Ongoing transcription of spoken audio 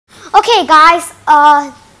Okay guys,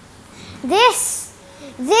 this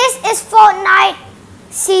is Fortnite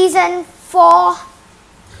Season 4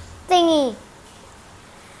 thingy.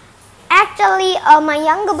 Actually, my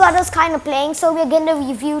younger brother's kind of playing, so we're going to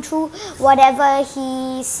review through whatever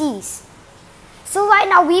he sees. So right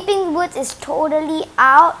now, Weeping Woods is totally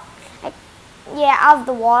out, out of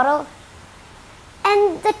the water.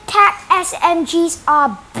 And the TAC SMGs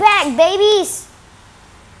are back, babies!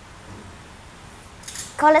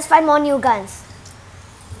 Come, let's find more new guns.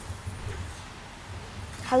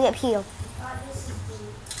 Hurry up, heal.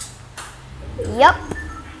 Yup.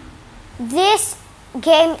 This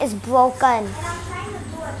game is broken. And I'm trying to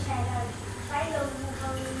do a challenge. Find a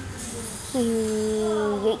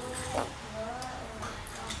Wolverine.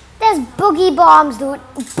 There's boogie bombs, dude.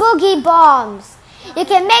 Boogie bombs. You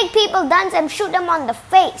can make people dance and shoot them on the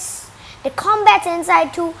face. The combat's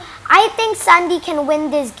inside too. I think Sandy can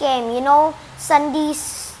win this game. You know,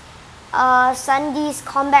 Sandy's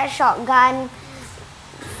combat shotgun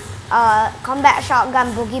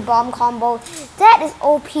boogie bomb combo. That is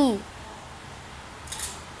OP.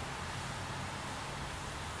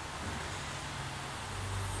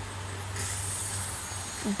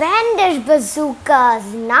 Bandage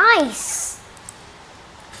bazookas, nice.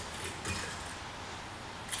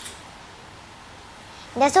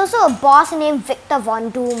 There's also a boss named Victor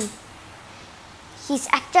Von Doom. He's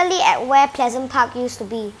actually at where Pleasant Park used to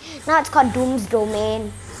be. Now it's called Doom's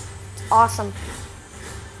Domain. It's awesome.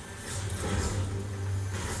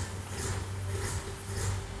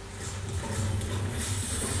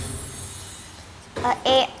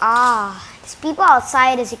 AR. There's people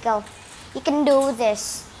outside, Ezekiel. You can do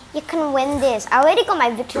this. You can win this. I already got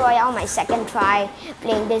my victory royale on my second try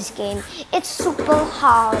playing this game. It's super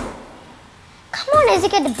hard. Come on,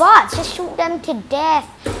 Ezekiel, the bots. Just shoot them to death.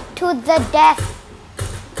 To the death.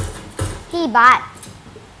 He bot.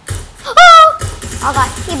 Oh! Oh god,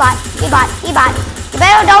 he bot. He bot. He bot. You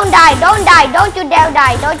better don't die. Don't die. Don't you dare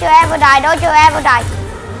die. Don't you ever die. Don't you ever die.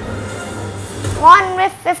 One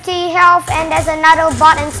with 50 health, and there's another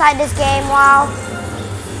bot inside this game. Wow.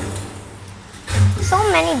 So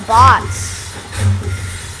many bots.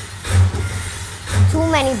 Too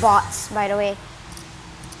many bots, by the way.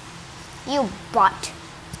 You bot.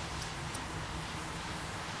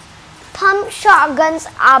 Pump shotguns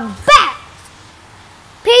are back.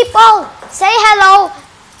 People, say hello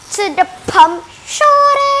to the pump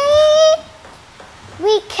shotty.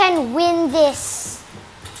 We can win this.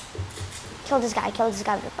 Kill this guy, kill this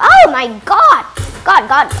guy. Oh my god.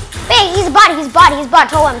 God. Hey, he's a bot, he's a bot, he's a bot.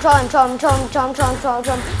 Throw him.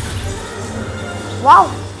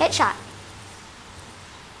 Wow, headshot.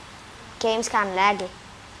 Game's kind of laggy.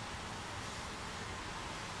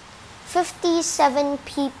 57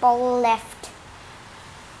 people left.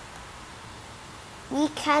 We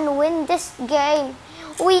can win this game.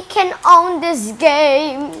 We can own this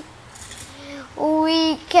game.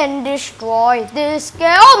 We can destroy this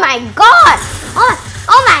game. Oh my god!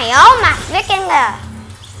 Oh my freaking god.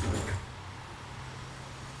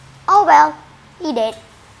 Oh well, he did.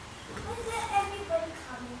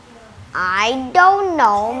 I don't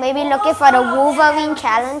know. Maybe looking for the Wolverine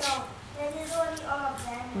challenge.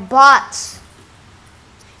 Bots.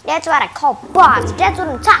 That's what I call bots. That's what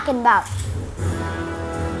I'm talking about.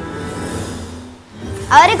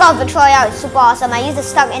 I already got victory royale. It's super awesome. I used a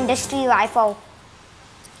Stark Industry rifle.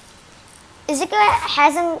 Ezekiel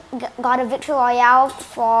hasn't got a victory royale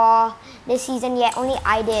for this season yet. Only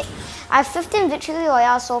I did. I have 15 victory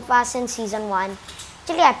royale so far since season 1.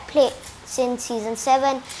 Actually, I played since season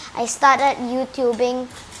 7. I started YouTubing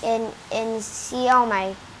in oh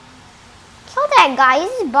my. Kill that guy,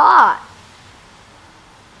 he's a bot.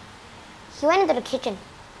 He went into the kitchen.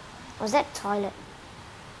 Was that toilet?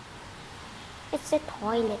 It's a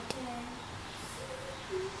toilet.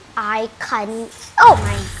 I can't. Oh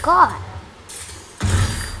my god.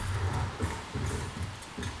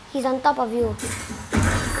 He's on top of you.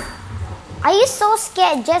 Are you so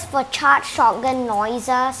scared just for charged shotgun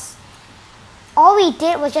noises? All we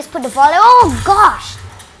did was just put the volley. Oh gosh.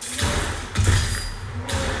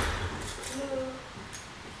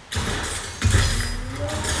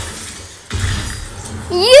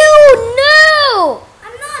 You knew!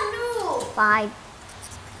 I'm not new. Fine.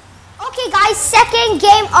 Okay guys, second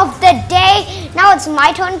game of the day. Now it's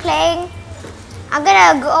my turn playing. I'm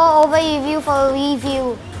gonna go over review for a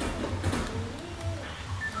review.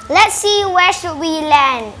 Let's see where should we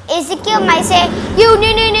land. Ezekiel might say, you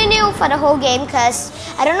new for the whole game because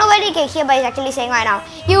I don't know whether you can hear, but he's actually saying right now,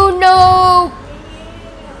 you know.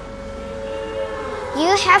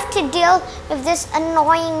 You have to deal with this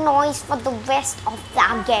annoying noise for the rest of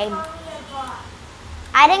the game.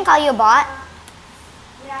 I didn't call you a bot.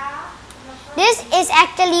 Yeah. This is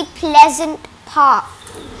actually Pleasant Park.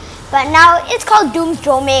 But now it's called Doom's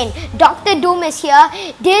Domain. Dr. Doom is here.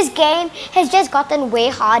 This game has just gotten way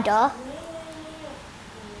harder.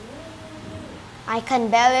 I can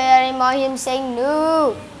barely hear anymore him saying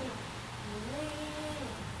no.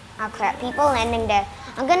 Oh crap, people landing there.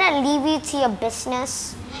 I'm gonna leave you to your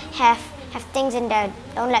business. Have things in there.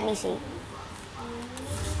 Don't let me see.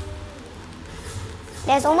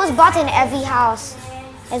 There's almost bot in every house.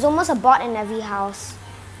 There's almost a bot in every house.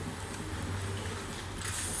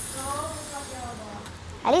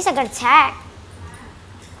 At least I got attacked.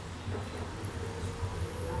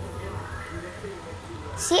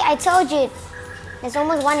 See, I told you. There's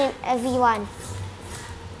almost one in every one.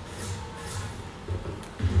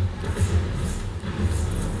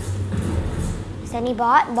 Is any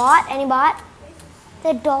bot? Bot? Any bot?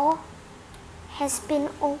 The door has been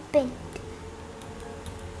opened.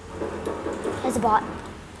 There's a bot.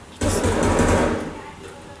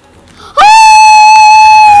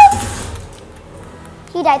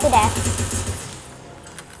 He died to death.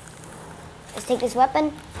 Let's take this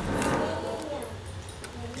weapon.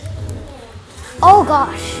 Oh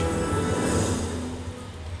gosh.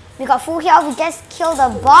 We got full health. We just killed a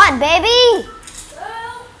bot, baby.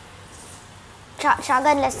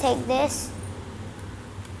 Shotgun, let's take this.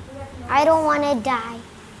 I don't want to die.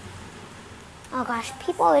 Oh gosh,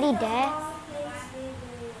 people already dead.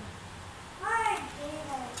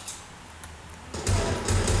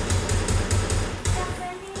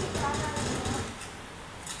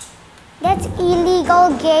 That's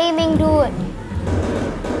illegal gaming, dude.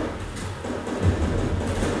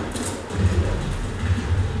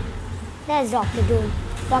 There's Dr. Doom.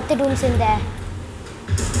 Dr. Doom's in there.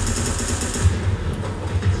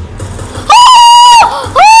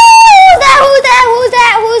 Oh!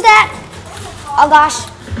 Who's that? Oh gosh.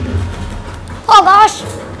 Oh gosh.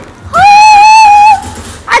 Oh!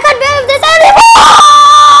 I can't believe this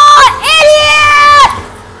anymore! Idiot!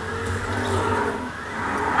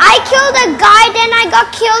 I killed a guy, then I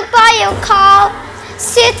got killed by a car,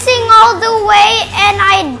 sitting all the way, and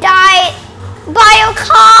I died by a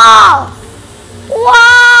car.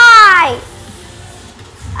 Why?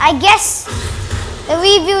 I guess the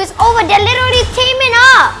review is over. They're literally teaming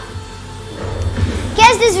up.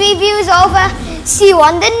 Guess this review is over. See you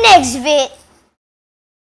on the next vid.